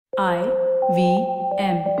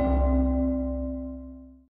IVM.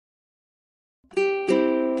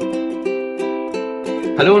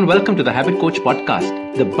 Hello and welcome to the Habit Coach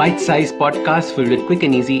Podcast, the bite-sized podcast filled with quick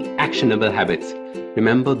and easy, actionable habits.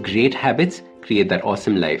 Remember, great habits create that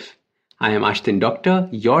awesome life. I am Ashton Doctor,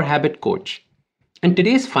 your habit coach. And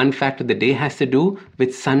today's fun fact of the day has to do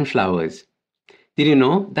with sunflowers. Did you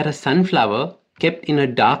know that a sunflower kept in a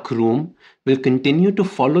dark room will continue to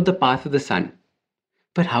follow the path of the sun?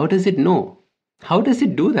 But how does it know? How does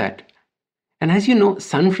it do that? And as you know,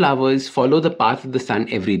 sunflowers follow the path of the sun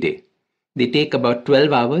every day. They take about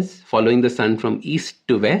 12 hours following the sun from east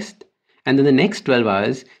to west, and then the next 12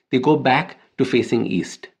 hours they go back to facing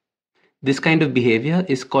east. This kind of behavior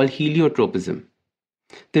is called heliotropism.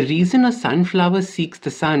 The reason a sunflower seeks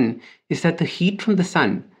the sun is that the heat from the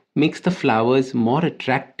sun makes the flowers more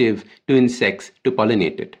attractive to insects to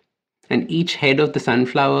pollinate it. And each head of the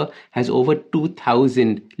sunflower has over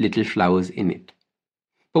 2,000 little flowers in it.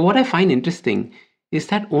 But what I find interesting is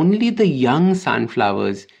that only the young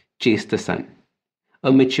sunflowers chase the sun.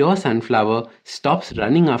 A mature sunflower stops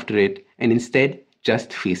running after it and instead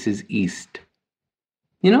just faces east.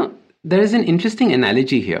 There is an interesting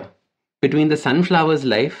analogy here between the sunflower's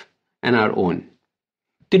life and our own.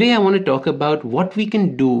 Today I want to talk about what we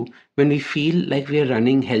can do when we feel like we are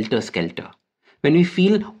running helter-skelter, when we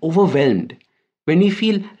feel overwhelmed, when we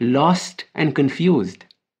feel lost and confused.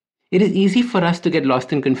 It is easy for us to get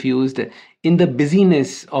lost and confused in the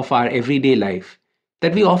busyness of our everyday life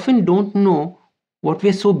that we often don't know what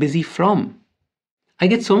we're so busy from. I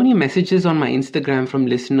get so many messages on my Instagram from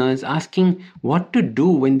listeners asking what to do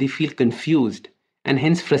when they feel confused and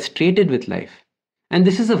hence frustrated with life. And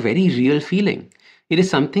this is a very real feeling. It is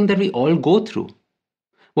something that we all go through.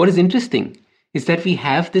 What is interesting is that we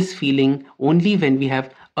have this feeling only when we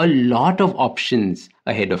have a lot of options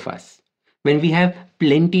ahead of us, when we have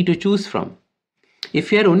plenty to choose from.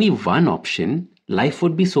 If you had only one option, life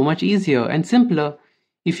would be so much easier and simpler.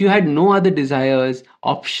 If you had no other desires,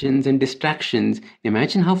 options, and distractions,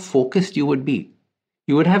 imagine how focused you would be.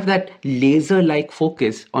 You would have that laser-like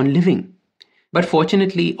focus on living. But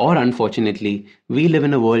fortunately or unfortunately, we live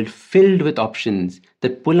in a world filled with options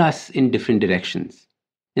that pull us in different directions.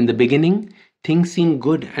 In the beginning, things seem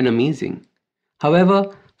good and amazing.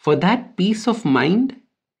 However, for that peace of mind,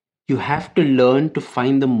 you have to learn to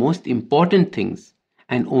find the most important things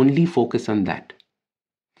and only focus on that.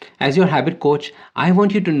 As your habit coach, I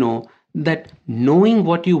want you to know that knowing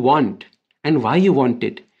what you want and why you want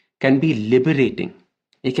it can be liberating.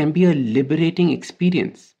 It can be a liberating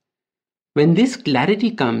experience. When this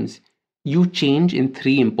clarity comes, you change in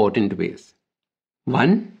 3 important ways.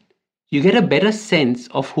 1, you get a better sense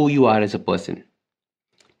of who you are as a person.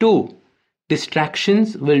 2,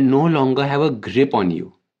 distractions will no longer have a grip on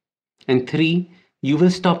you. And 3, you will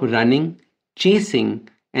stop running, chasing,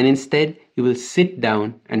 and instead you will sit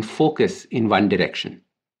down and focus in one direction.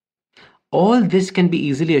 All this can be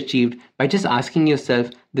easily achieved by just asking yourself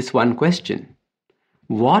this one question.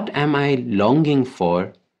 What am I longing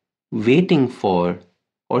for, waiting for,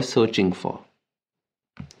 or searching for?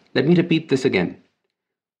 Let me repeat this again.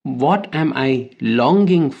 What am I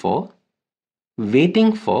longing for,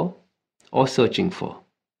 waiting for, or searching for?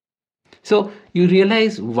 So you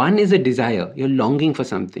realize one is a desire, you're longing for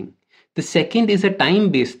something. The second is a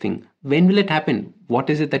time-based thing. When will it happen? What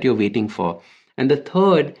is it that you're waiting for? And the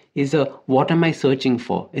third is a what am I searching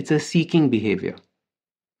for? It's a seeking behavior.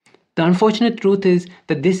 The unfortunate truth is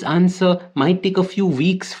that this answer might take a few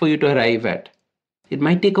weeks for you to arrive at. It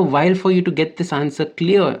might take a while for you to get this answer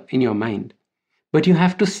clear in your mind. But you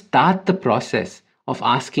have to start the process of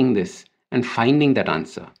asking this and finding that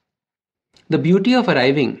answer. The beauty of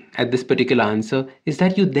arriving at this particular answer is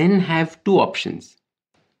that you then have 2 options.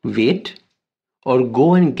 Wait or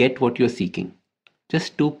go and get what you're seeking.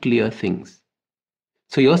 Just 2 clear things.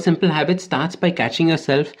 So your simple habit starts by catching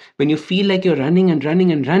yourself when you feel like you're running and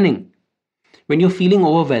running and running. When you're feeling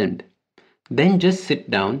overwhelmed, then just sit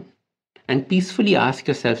down and peacefully ask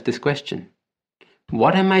yourself this question.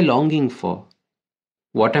 What am I longing for?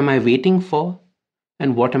 What am I waiting for?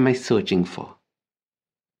 And what am I searching for?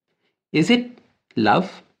 Is it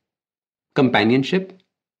love, companionship,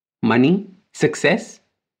 money, success?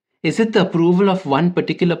 Is it the approval of one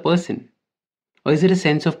particular person? Or is it a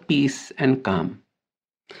sense of peace and calm?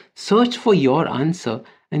 Search for your answer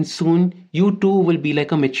and soon you too will be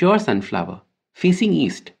like a mature sunflower, facing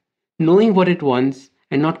east, knowing what it wants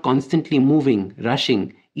and not constantly moving,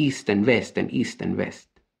 rushing east and west and east and west.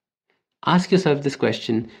 Ask yourself this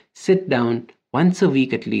question, sit down once a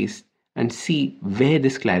week at least and see where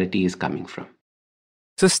this clarity is coming from.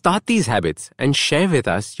 So start these habits and share with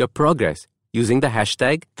us your progress using the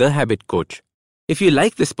hashtag #TheHabitCoach. If you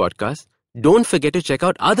like this podcast, don't forget to check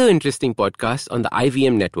out other interesting podcasts on the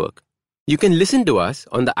IVM network. You can listen to us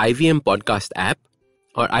on the IVM Podcast app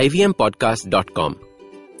or ivmpodcast.com.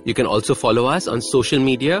 You can also follow us on social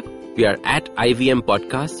media. We are at IVM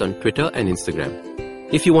Podcasts on Twitter and Instagram.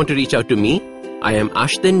 If you want to reach out to me, I am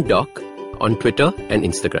Ashtin Doc on Twitter and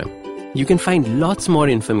Instagram. You can find lots more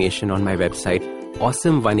information on my website,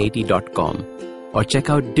 awesome180.com, or check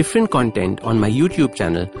out different content on my YouTube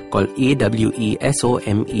channel called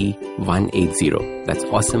AWESOME180. That's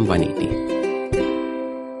Awesome 180.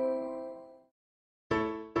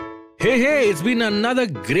 Hey, it's been another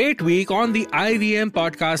great week on the IVM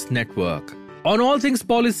Podcast Network. On All Things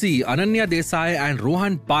Policy, Ananya Desai and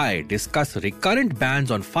Rohan Pai discuss recurrent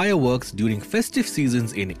bans on fireworks during festive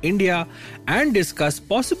seasons in India and discuss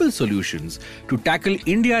possible solutions to tackle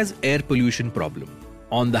India's air pollution problem.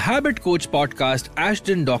 On the Habit Coach podcast,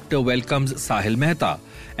 Ashton Doctor welcomes Sahil Mehta,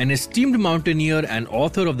 an esteemed mountaineer and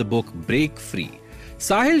author of the book Break Free.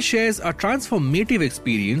 Sahil shares a transformative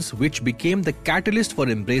experience which became the catalyst for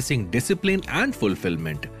embracing discipline and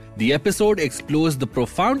fulfillment. The episode explores the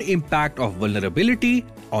profound impact of vulnerability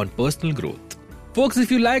on personal growth. Folks,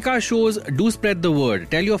 if you like our shows, do spread the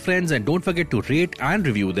word. Tell your friends and don't forget to rate and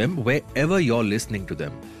review them wherever you're listening to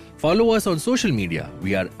them. Follow us on social media.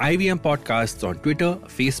 We are IVM Podcasts on Twitter,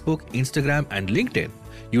 Facebook, Instagram, and LinkedIn.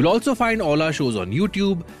 You'll also find all our shows on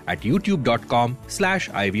YouTube at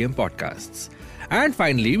youtube.com/IVM Podcasts. And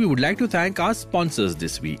finally, we would like to thank our sponsors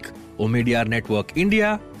this week: Omidyar Network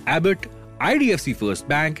India, Abbott, IDFC First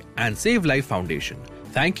Bank, and Save Life Foundation.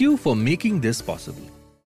 Thank you for making this possible.